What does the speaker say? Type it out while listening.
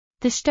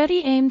The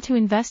study aimed to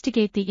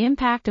investigate the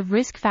impact of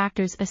risk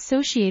factors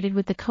associated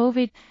with the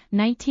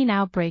COVID-19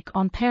 outbreak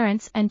on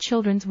parents and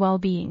children's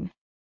well-being.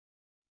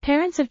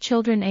 Parents of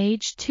children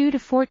aged 2 to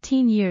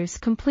 14 years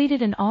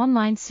completed an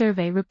online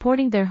survey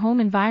reporting their home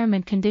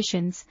environment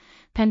conditions,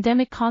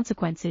 pandemic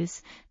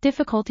consequences,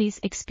 difficulties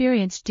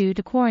experienced due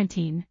to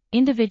quarantine,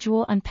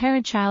 individual and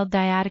parent-child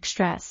dyadic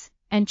stress,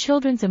 and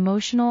children's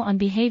emotional and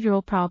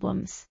behavioral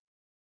problems.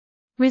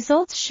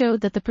 Results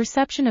showed that the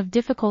perception of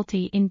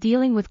difficulty in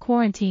dealing with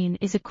quarantine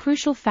is a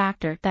crucial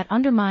factor that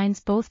undermines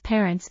both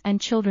parents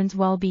and children's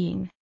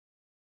well-being.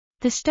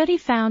 The study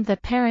found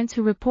that parents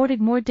who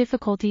reported more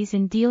difficulties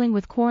in dealing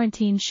with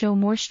quarantine show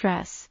more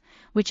stress,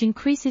 which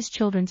increases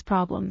children's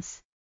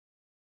problems.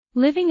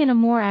 Living in a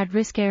more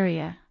at-risk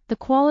area, the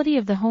quality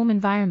of the home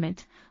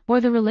environment, or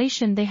the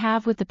relation they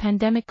have with the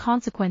pandemic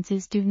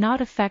consequences do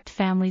not affect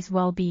families'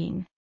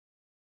 well-being.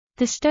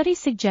 The study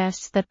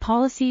suggests that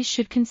policies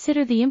should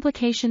consider the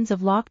implications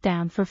of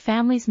lockdown for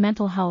families'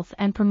 mental health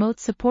and promote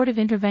supportive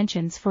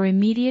interventions for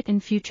immediate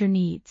and future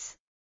needs.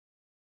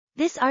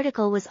 This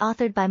article was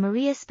authored by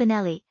Maria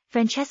Spinelli,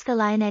 Francesca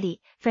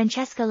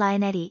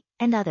Lionetti,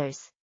 and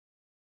others.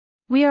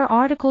 We are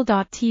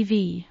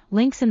RTCLTV,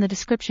 links in the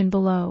description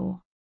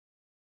below.